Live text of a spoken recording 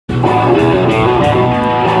Comedians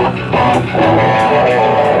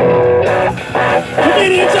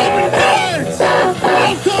open cards! No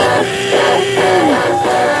coffee!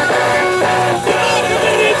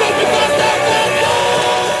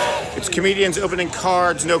 It's comedians opening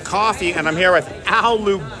cards, no coffee, and I'm here with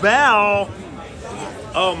Lubel.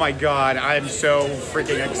 Oh my God, I'm so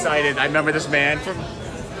freaking excited. I remember this man from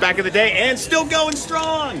back in the day and still going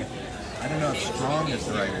strong. I don't know if strong is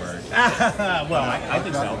the right word. Well, I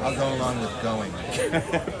think so. I'll go along with going.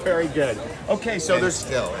 Very good. Okay, so and there's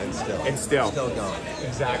still. Still going.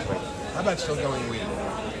 Exactly. How about still going week?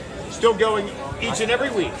 Still going each and every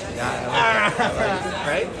week. Yeah, I like it.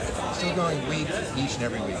 Right? Still going week each and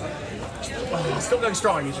every week. Still going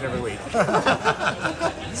strong each and every week.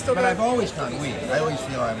 But I've always gone weak. I always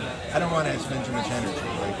feel I don't want to spend too much energy.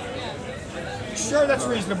 Sure, that's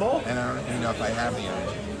reasonable. And I don't even know if I have the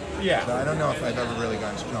energy. Yeah. So I don't know if I've ever really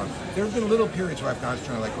gone strong. There have been little periods where I've gone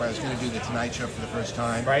strong, like where I was going to do the Tonight Show for the first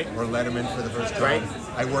time, right? Or Letterman for the first time. Right.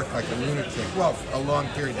 I worked like a lunatic. Well, a long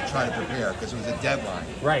period to try to prepare because it was a deadline.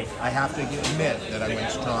 Right. I have to admit that I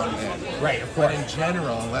went strong then. Right, of course. But in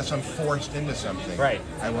general, unless I'm forced into something, right,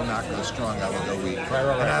 I will not go strong. I will go weak. Right.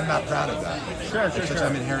 And I'm not proud of that. Sure. Since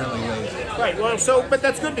I'm inherently lazy. Right. Well, but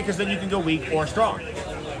that's good because then you can go weak or strong.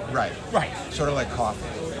 Right. Right. Sort of like coffee.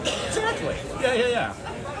 Exactly. Yeah.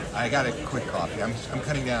 I gotta quit coffee. I'm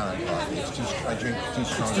cutting down on coffee. I drink too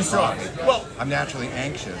strong. It's too strong. Coffee. Well, I'm naturally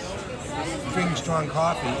anxious. Drinking strong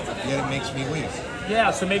coffee, yet it makes me weak.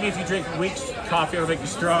 Yeah, so maybe if you drink weak coffee, it'll make you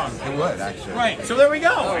strong. It would, actually. Right. So there we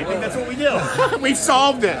go. I think that's what we do. We've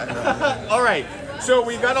solved it. All right. So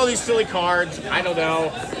we've got all these silly cards. I don't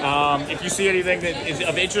know. If you see anything that is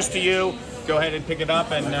of interest to you, go ahead and pick it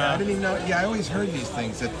up. And I didn't even know. Yeah, I always heard these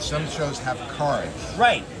things that some shows have cards.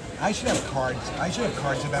 Right. I should have cards. I should have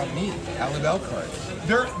cards about me. Lubel cards.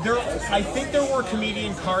 I think there were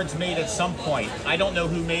comedian cards made at some point. I don't know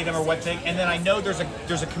who made them or what thing. And then I know there's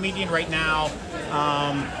a comedian right now.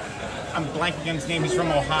 I'm blanking on his name. He's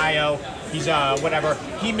from Ohio. He's whatever.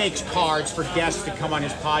 He makes cards for guests to come on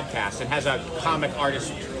his podcast and has a comic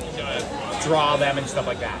artist draw them and stuff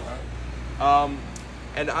like that.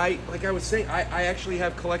 And like I was saying, I actually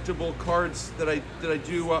have collectible cards that I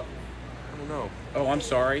do. I don't know. Oh, I'm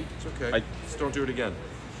sorry. It's okay. Just don't do it again.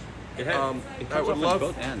 I would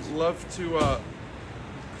love to.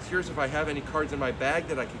 Here's if I have any cards in my bag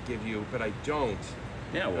that I could give you, but I don't.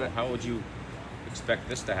 Yeah. Well, how would you expect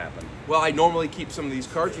this to happen? Well, I normally keep some of these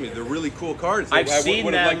cards with me. They're really cool cards. I've seen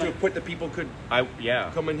would them. have liked to have put the people could.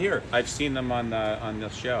 Come in here. I've seen them on the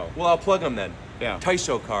show. Well, I'll plug them then. Yeah.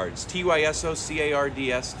 Tyso cards,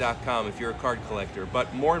 TYSOCARDS.com if you're a card collector.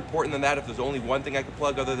 But more important than that, if there's only one thing I could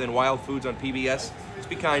plug other than Wild Foods on PBS, just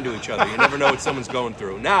be kind to each other. You never know what someone's going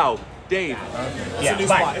through. Now, Dave. Okay. Yeah,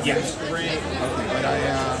 fine. Yes. Okay, but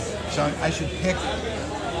so I should pick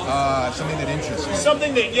something that interests me.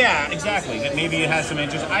 Something that, yeah, exactly. That maybe it has some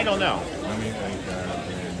interest. I don't know. Let me think.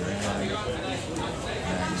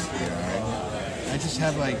 I just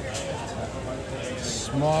have like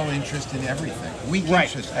small interest in everything. Weak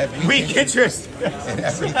interest. I have weak interest. In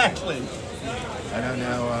everything. Exactly. I don't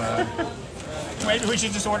know. Maybe we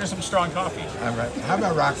should just order some strong coffee. How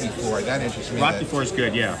about Rocky IV? That interests me. Rocky IV is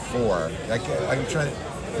good, yeah. 4. I'm trying to.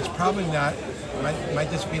 It's probably not. Might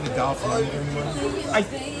this be the Dolph Lundgren one?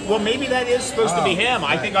 Well, maybe that is supposed to be him.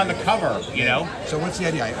 Right. I think on the cover, you know. So what's the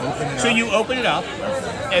idea? I open it up. So you open it up,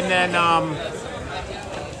 and then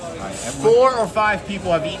 4 or 5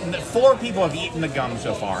 people have eaten. 4 people have eaten the gum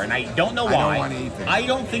so far, and I don't know why. I don't want to eat them. I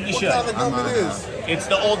don't think you should. What kind of gum it is? It's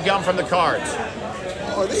the old gum from the cards.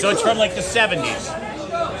 Oh, So it's from like the 70s.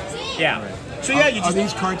 Yeah. So yeah, you just.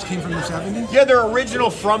 These cards came from the 70s? Yeah, they're original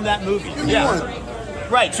from that movie. Yeah. One.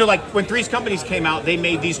 Right, so like when Three's Companies came out, they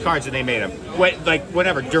made these cards and they made them. Like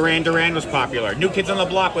whatever, Duran Duran was popular. New Kids on the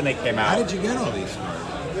Block when they came out. How did you get all these cards?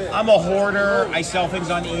 I'm a hoarder. I sell things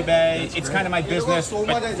on eBay. It's kind of my business,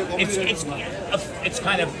 but it's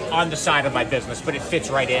kind of on the side of my business, but it fits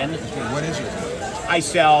right in. What is it? I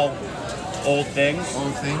sell old things.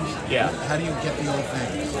 Old things? Yeah. How do you get the old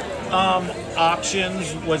things?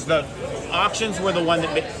 Auctions were the one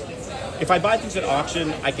that. If I buy things at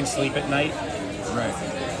auction, I can sleep at night. Right.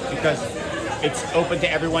 Because it's open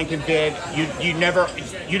to everyone can bid. You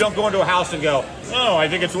don't go into a house and go, oh, I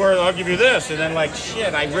think it's worth, I'll give you this, and then like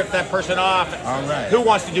shit, I rip that person off. All right. Who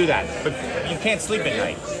wants to do that? But you can't sleep at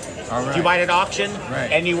night. All right. You buy it at auction,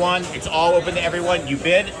 right. Anyone, it's all open to everyone. You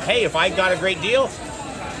bid. Hey, if I got a great deal,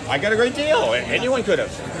 I got a great deal. Anyone could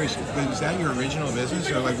have. Was that your original business,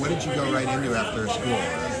 or like what did you go right into after school?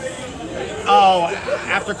 Oh,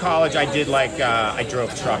 after college, I did I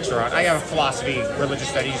drove trucks around. I have a philosophy, religious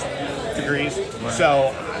studies degrees. Right.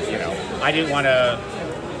 So You know, I didn't want to.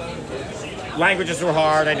 Languages were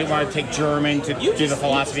hard. I didn't want to take German to do the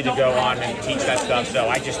philosophy to go on and teach that stuff. So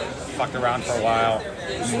I just fucked around for a while,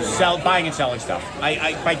 buying and selling stuff.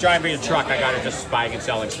 By driving a truck, I got into just buying and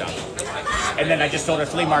selling stuff. And then I just sold at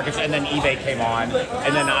flea markets, and then eBay came on,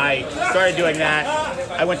 and then I started doing that.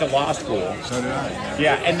 I went to law school. So did I.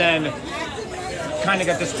 Yeah, and then kind of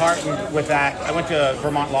got disheartened with that. I went to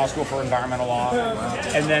Vermont Law School for environmental law,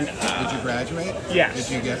 and then Did you graduate? Yes.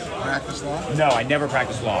 Did you get practice law? no, I never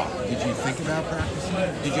practiced law. Did you think about practicing?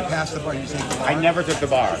 Did you pass the bar? You take the bar? I never took the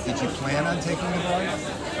bar. Did you plan on taking the bar?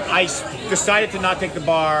 I decided to not take the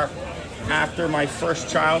bar after my first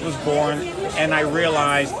child was born, and I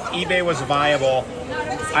realized eBay was viable.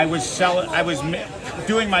 I was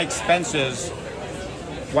doing my expenses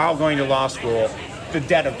while going to law school, the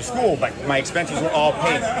debt of the school, but my expenses were all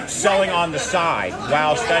paid, selling on the side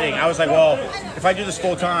while studying. I was like, well, if I do this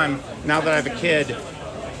full time, now that I have a kid,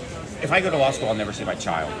 if I go to law school, I'll never see my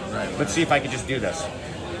child. Right. Let's see if I can just do this.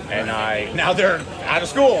 And now they're out of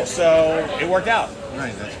school, so it worked out.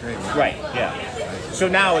 Right, that's great. Right, yeah. So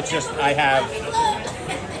now it's just, I have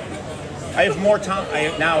more time.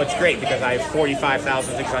 Now it's great because I have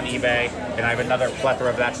 45,000 things on eBay, and I have another plethora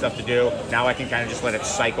of that stuff to do. Now I can kind of just let it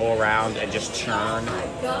cycle around and just churn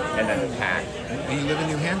and then pack. And you live in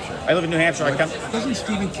New Hampshire? I live in New Hampshire. Doesn't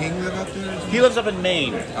Stephen King live up there? He lives up in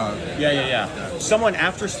Maine. Oh, okay. Yeah. Someone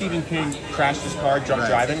after Stephen King crashed his car drunk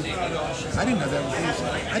driving. I didn't know that was his.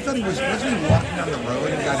 I thought wasn't he walking down the road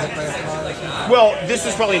and got hit by a car or something? Well, this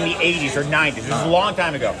was probably in the 80s or 90s. This was a long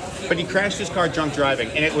time ago. But he crashed his car drunk driving,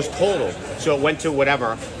 and it was totaled. So it went to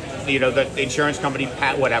whatever, the insurance company,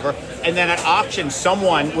 whatever. And then at auction,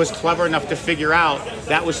 someone was clever enough to figure out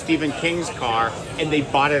that was Stephen King's car, and they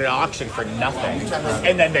bought it at auction for nothing.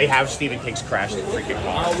 And then they have Stephen King's crashed freaking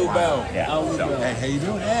car. Lubel. Yeah. So. Hey, how you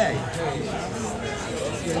doing? Hey.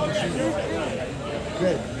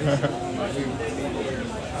 Good.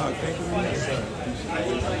 Oh, thank you very much.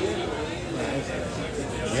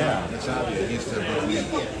 Yeah, it's obvious. He used to work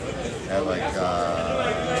at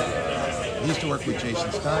he used to work with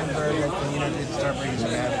Jason Steinberg. I think did start bringing some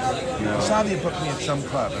ads. Savia booked me at some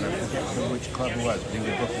club, and I forget which club it was, but he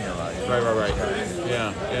would book me a lot.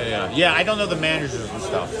 Right. Yeah, I don't know the managers and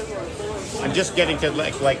stuff. I'm just getting to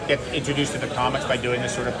get introduced to the comics by doing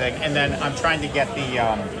this sort of thing, and then I'm trying to get the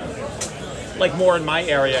more in my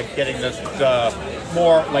area, getting the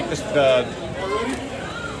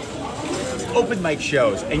open mic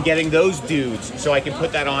shows and getting those dudes so I can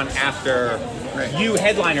put that on after you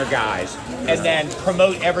headliner guys, and then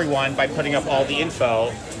promote everyone by putting up all the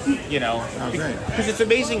info, because it's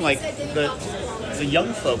amazing, like the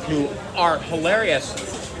young folk who are hilarious,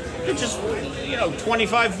 they're just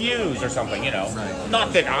 25 views or something,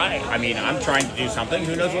 not that I'm trying to do something,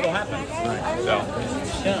 who knows what'll happen. So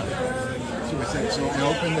So we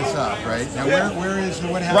open this up, right? Now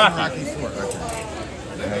what happened Rocky 4? Okay.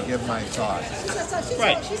 And I give my thoughts.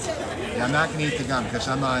 Right. Yeah, I'm not going to eat the gum because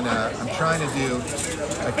I'm trying to do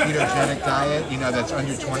a ketogenic diet, that's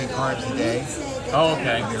under 20 carbs a day. Oh,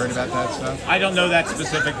 okay. Have you heard about that stuff? I don't know that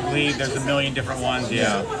specifically. There's a million different ones,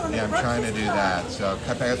 Yeah, I'm trying to do that. So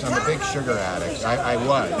cut back. So I'm a big sugar addict. I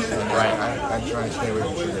was. I'm trying to stay away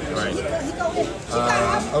from sugar. Right.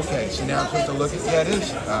 Okay, so now I'm supposed to look at, it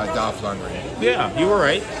is Dolph Lundgren. Yeah, you were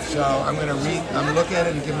right. So I'm going to look at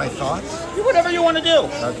it and give my thoughts. Whatever you want to do.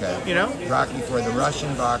 Okay. Rocky for the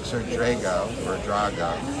Russian boxer Drago.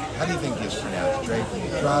 How do you think he's pronounced?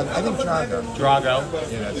 Drago. I think Drago. Drago.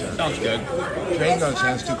 Yeah, that sounds good. Drago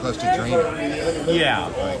sounds too close to Drago. Yeah.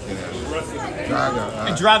 Drago.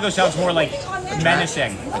 And Drago sounds more like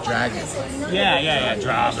menacing. A dragon. Yeah.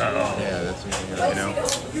 Drago. Yeah, that's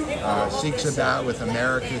seeks a bout with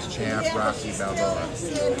America's champ Rocky Balboa.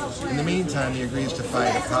 In the meantime, he agrees to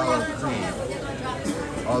fight Apollo Creed,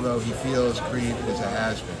 although he feels Creed is a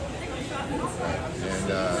has-been.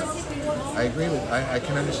 And I agree with. I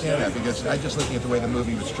can understand that because I just looking at the way the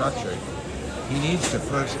movie was structured. He needs to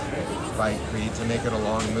first fight Creed to make it a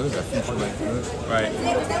long movie, a feature-length movie. Right.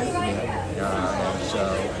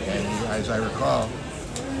 And as I recall,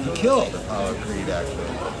 he killed Apollo Creed actually.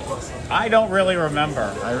 I don't really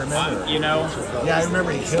remember. I remember. Yeah, I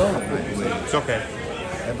remember he killed him. I believe. It's okay.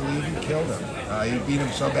 I believe he killed him. He beat him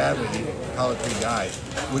so badly, Apollo Creed died,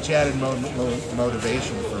 which added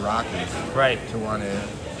motivation for Rocky. To want to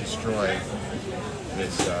destroy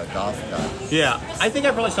this Dolph guy. Yeah, I think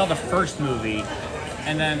I probably saw the first movie,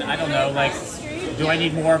 and then I don't know. Do I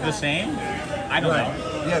need more of the same? I don't know.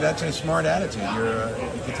 Yeah, that's a smart attitude.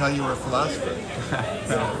 You can tell you were a philosopher.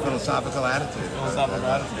 Philosophical attitude. Philosophical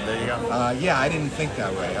attitude. There you go. Yeah, I didn't think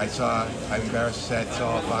that way. I'm embarrassed to say I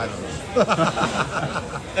saw all 5 of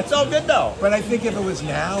them. It's all good though. But I think if it was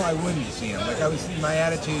now, I wouldn't see them. Like my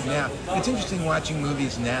attitude now. It's interesting watching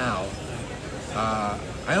movies now.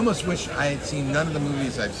 I almost wish I had seen none of the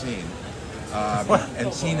movies I've seen.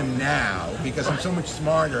 And seen them now because I'm so much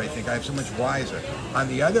smarter. I think I have so much wiser. On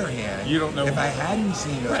the other hand, you don't know if I hadn't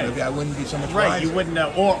seen those movies, I wouldn't be so much wiser. Right, you wouldn't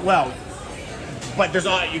know. But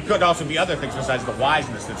you could also be other things besides the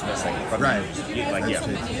wiseness that's missing from the movies. Like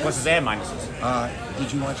pluses and minuses.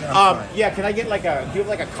 Did you watch it? Yeah. Can I get do you have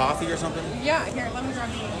like a coffee or something? Yeah, here, let me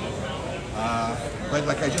grab you. But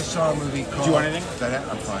like I just saw a movie called. Do you want anything?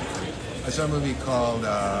 I'm fine. I saw a movie called.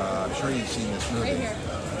 I'm sure you've seen this movie. Right here.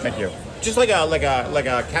 Thank you. Just like a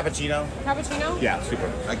cappuccino. Cappuccino? Yeah,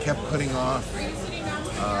 super. I kept putting off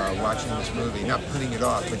watching this movie, not putting it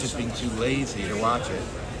off, but just being too lazy to watch it.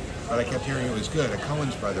 But I kept hearing it was good. A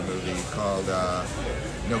Coen's brother movie called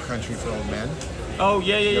No Country for Old Men. Oh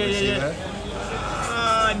yeah. That?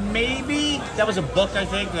 Maybe that was a book, I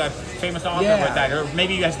think, that famous author with that, or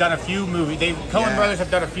maybe he has done a few movies. Coen brothers have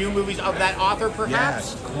done a few movies of that author,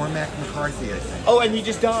 perhaps. Yes, Cormac McCarthy, I think. Oh, and he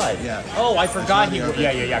just died. Yeah. Oh, I forgot he.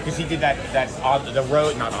 Yeah, because he did that on the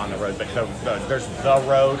road, not on the road, but there's The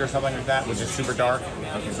Road or something like that, which is super dark.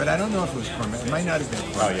 Okay, but I don't know if it was Cormac. It might not have been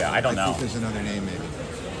Cormac. Oh yeah, I don't know. I think there's another name maybe.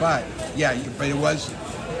 But yeah, but it was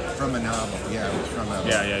from a novel. Yeah, it was from a.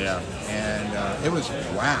 Yeah. And it was,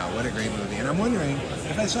 wow, what a great movie. And I'm wondering,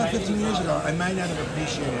 if I saw it 15 years ago, I might not have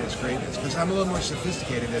appreciated its greatness, because I'm a little more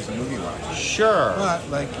sophisticated as a movie watcher. Sure. But,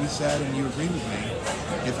 like you said, and you agree with me,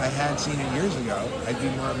 if I had seen it years ago, I'd be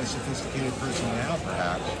more of a sophisticated person now,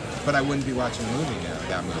 perhaps. But I wouldn't be watching the movie now,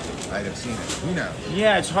 that movie. I'd have seen it. Who knows?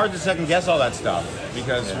 Yeah, it's hard to second guess all that stuff,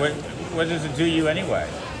 because what does it do you anyway?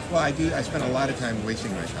 Well, I spend a lot of time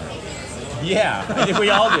wasting my time. Yeah, I think we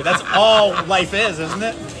all do. That's all life is, isn't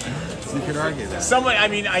it? You could argue that.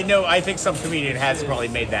 I think some comedian has probably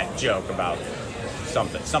made that joke about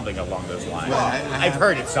something along those lines. Well, I've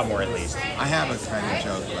heard it somewhere at least. I have a kind of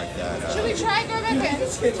joke like that. Should we try go back in?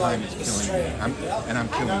 Time is killing me. I'm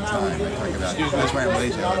killing time. I talk about that's why I'm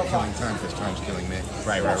lazy. I'm killing time because time's killing me.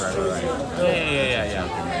 Right.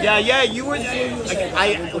 Yeah. You were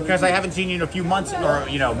because I haven't seen you in a few months, or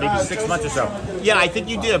maybe 6 months or so. Yeah, I think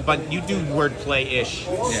you did, but you do wordplay-ish,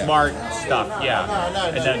 smart stuff. Yeah,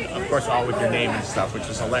 and then of course all with your name and stuff, which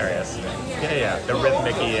is hilarious. Yeah. The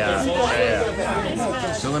rhythmic. Yeah.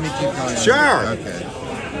 So let me keep going. Sure. Okay.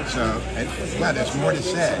 So, there's more to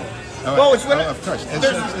say. Of course.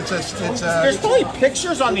 There's probably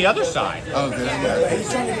pictures on the other side. Oh, good.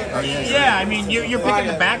 Yeah. I mean, you're picking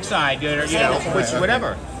the backside, which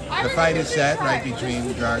whatever. The fight is set right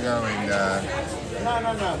between Drago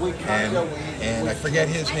and I forget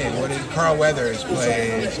his name. Carl Weathers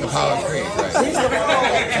plays Apollo Creed, right?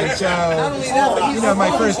 And so,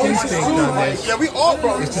 my first instinct on this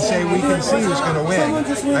is to say we can see who's going to win.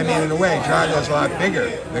 I mean, in a way, Drago's a lot bigger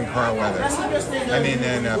than Carl Weathers.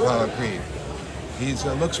 Than Apollo Creed. He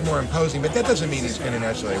looks more imposing, but that doesn't mean he's going to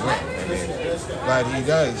necessarily win. But he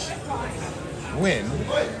does win.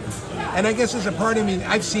 And I guess as a part of me,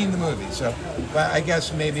 I've seen the movie, but I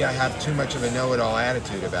guess maybe I have too much of a know-it-all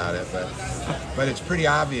attitude about it. But it's pretty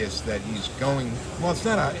obvious that he's going. Well, it's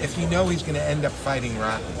not. If you know he's going to end up fighting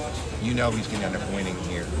Rocky, you know he's going to end up winning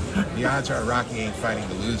here. The odds are Rocky ain't fighting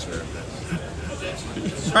the loser of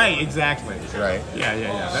this. Right. Exactly. Right. Yeah.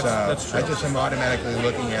 That's true. I just am automatically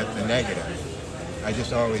looking at the negative. I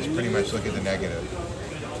just always pretty much look at the negative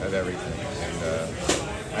of everything, and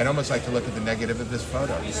I'd almost like to look at the negative of this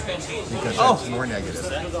photo because that's more negative.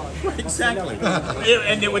 Exactly.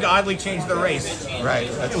 And it would oddly change the race. Right.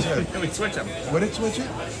 That's true. It would switch them. Would it switch it?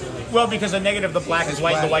 Well, because the negative, the black is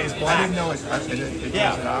white, and the white is black. I didn't know it does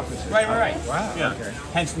it opposite. Right. Wow. Yeah. Okay.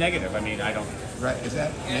 Hence negative. I mean, I don't. Right. Is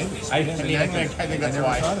that maybe? I think that's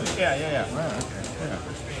why. Yeah. Wow. Okay. Yeah.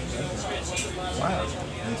 Wow.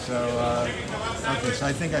 And so, so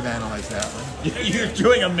I think I've analyzed that one. You're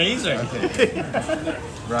doing amazing. Okay.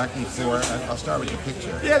 Rocky IV. I'll start with the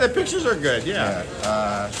picture. Yeah, the pictures are good. Yeah.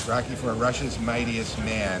 Rocky IV, Russia's mightiest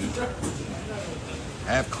man.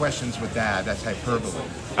 I have questions with that. That's hyperbole.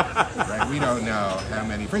 Right? We don't know how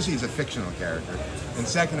many. First, he's a fictional character, and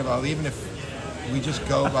second of all, even if we just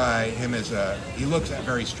go by him as he looks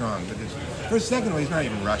very strong. But second of all, he's not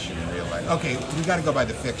even Russian in real life. Okay, we got to go by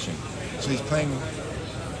the fiction. So he's playing.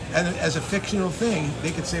 And as a fictional thing,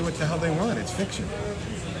 they could say what the hell they want. It's fiction.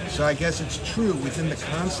 So I guess it's true within the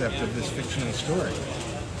concept of this fictional story.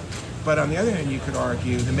 But on the other hand, you could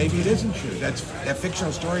argue that maybe it isn't true. That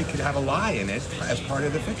fictional story could have a lie in it as part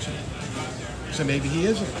of the fiction. So maybe he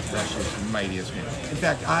isn't Russia's mightiest man. In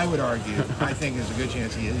fact, I would argue, I think there's a good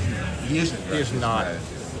chance he isn't. He isn't. He is not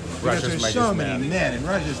Because there's so many man. men in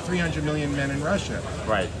Russia. There's 300 million men in Russia.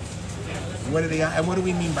 Right. And what do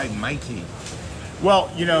we mean by mighty?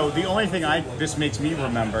 Well, you know, the only thing this makes me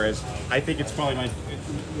remember is I think it's probably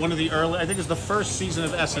one of the early. I think it's the first season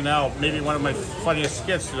of SNL. Maybe one of my funniest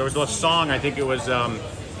skits. There was a song. I think it was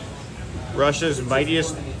Russia's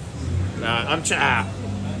mightiest.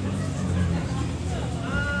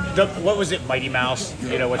 What was it? Mighty Mouse.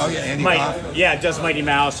 You know what's Andy Mighty? Kaufman. Yeah, just Mighty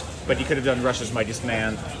Mouse. But you could have done Russia's mightiest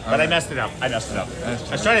man. But I messed it up. I was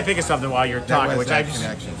trying to think of something while you're talking, was which that I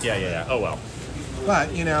connection. Yeah. Oh well.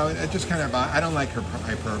 But, you know, it just kind of, I don't like her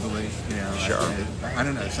hyperbole, you know. Sure. I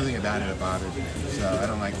don't know, something about it that bothers me. So I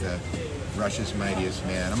don't like the Russia's mightiest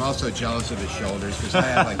man. I'm also jealous of his shoulders because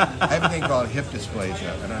I have a thing called hip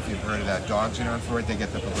dysplasia. I don't know if you've heard of that. Dogs are known for it, they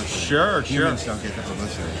get the publicity. Sure. Humans don't get the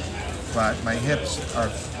publicity. But my hips are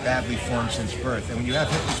badly formed since birth. And when you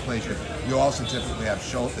have hip dysplasia, you also typically have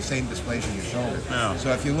the same dysplasia in your shoulder. Oh.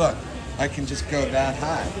 So if you look, I can just go that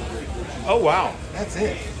high. Oh wow. That's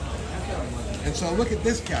it. And so look at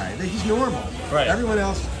this guy. He's normal. Right. Everyone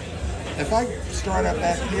else, if I start up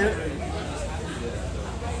back here,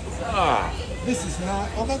 this is not,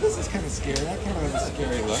 although this is kind of scary. I kind of have a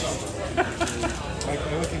scary look. Like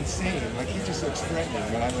I look insane. Like he just looks threatening,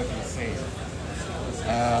 but I look insane.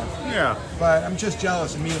 Yeah. But I'm just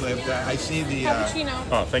jealous immediately. I see the, Cappuccino.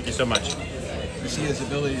 Oh, thank you so much. I see his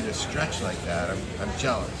ability to stretch like that. I'm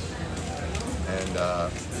jealous. And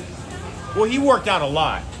Well, he worked out a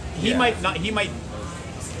lot. He Yeah. might not. He might.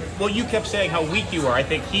 Well, you kept saying how weak you were. I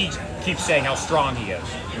think he keeps saying how strong he is.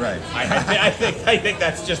 right, I think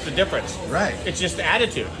that's just the difference. right. It's just the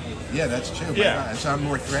attitude. Yeah, that's true. Yeah. And so I'm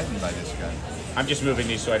more threatened by this guy. I'm just moving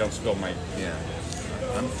these so I don't spill my. Yeah,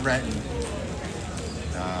 I'm threatened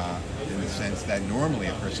in the sense that normally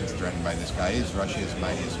a person's threatened by this guy is Russia's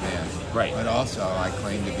mightiest man. Right. But also I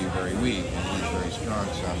claim to be very weak and he's very strong,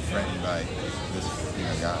 so I'm threatened by this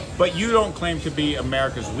guy. But you don't claim to be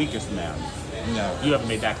America's weakest man. No, You haven't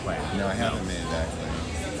made that claim. no, I haven't made that claim.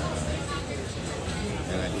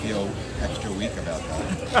 And I feel extra weak about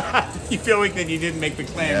that. You feel weak that you didn't make the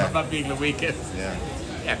claim Yeah. about being the weakest. Yeah.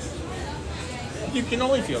 Yes. You can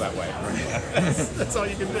only feel that way. That's all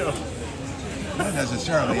you can do. Not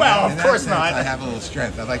necessarily. Well, In of that course sense, not. I have a little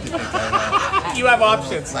strength. I like to think I have You have a little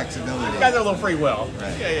options. flexibility. You guys have a little free will.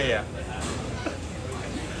 Right. Yeah.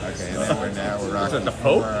 Okay, and then we're rocking it the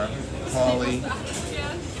Pope? for Paulie.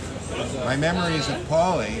 My memories of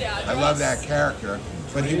Paulie, I love that character,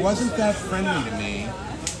 but he wasn't that friendly to me.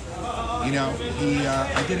 You know,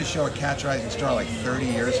 I did a show at Catch Rising Star like 30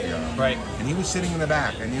 years ago. Right. And he was sitting in the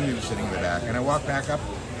back. I knew he was sitting in the back. And I walked up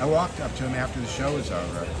to him after the show was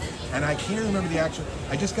over. And I can't remember the actual,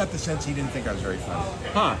 I just got the sense he didn't think I was very funny.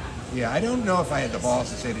 Huh. Yeah, I don't know if I had the balls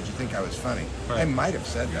to say, did you think I was funny? Right. I might have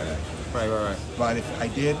said that actually. Right. But if I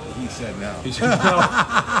did, he said no. He said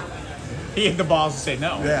no. He had the balls to say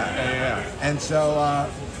no. Yeah. And so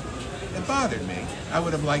it bothered me. I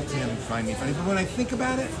would have liked him to find me funny. But when I think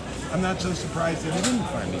about it, I'm not so surprised that he didn't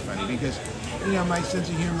find me funny because, you know, my sense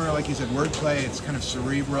of humor, like you said, wordplay, it's kind of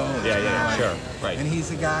cerebral. It's Yeah, kinda like, sure. Right. And he's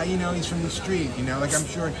a guy, you know, he's from the street, you know, like I'm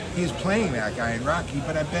sure he's playing that guy in Rocky,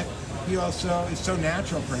 but I bet he also, it's so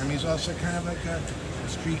natural for him. He's also kind of like a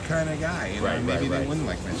street kind of guy. You know? Right, Maybe they right. wouldn't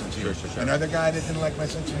like my sense of humor. Sure. Another guy that didn't like my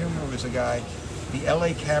sense of humor was a guy, the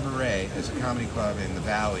LA Cabaret is a comedy club in the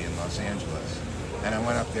Valley in Los Angeles. And I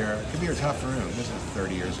went up there, it could be a tough room, this is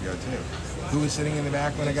 30 years ago too. Who was sitting in the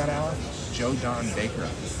back when I got out? Joe Don Baker.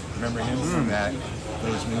 Remember him from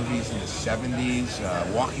those movies in the 70s?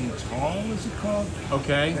 Walking Tall, was it called?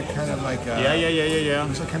 Okay. That kind of like Yeah. It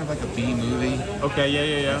was like kind of like a B movie. Okay,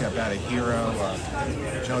 yeah. Like about a hero,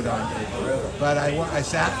 Joe Don Baker. But I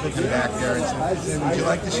sat with him back there and said, would you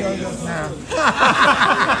like the show? He goes, no.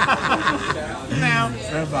 Now.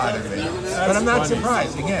 That bothered me. But I'm not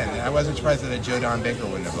surprised. Again, I wasn't surprised that a Joe Don Baker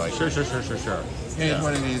wouldn't have liked it. Sure. He's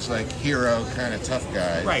one of these like hero kind of tough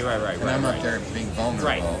guys. Right. And I'm up there being vulnerable.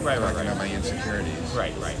 Right. Talking about my insecurities.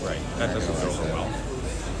 Right. That doesn't go over well.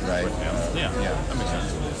 Right. Yeah. Yeah. That makes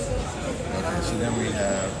sense. Okay, so then we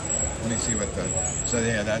have, let me see what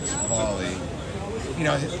that's Paulie. You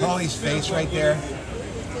know, Paulie's face right there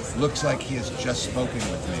looks like he has just spoken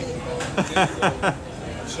with me.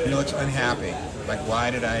 He looks unhappy. Like, why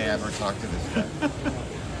did I ever talk to this guy?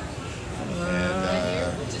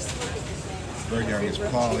 And we're going is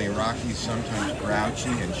Paulie, Rocky's sometimes grouchy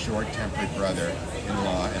and short-tempered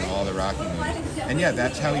brother-in-law in all the Rocky movies. And yeah,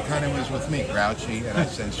 that's how he kind of was with me, grouchy and I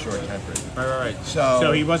sense short-tempered. Right.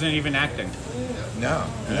 So he wasn't even acting. No,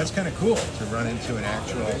 and that's kind of cool to run into an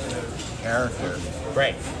actual character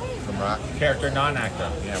Right. from Rocky. Character,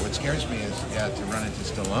 non-actor. Yeah, what scares me is to run into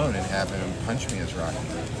Stallone and have him punch me as Rocky.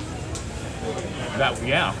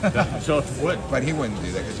 So it would. But he wouldn't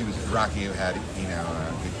do that because he was Rocky who had, a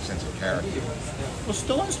good sense of character. Well,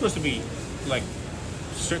 Stallone's supposed to be, like,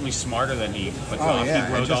 certainly smarter than he. But Oh yeah, he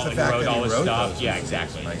and wrote just all, the fact he wrote that all he his wrote stuff. those Yeah, movies.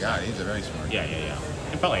 exactly. My God, he's a very smart guy. Yeah.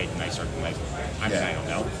 And probably nicer. I mean, Yeah. I don't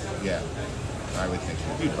know. Yeah, I would think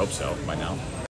so. You'd hope so by now.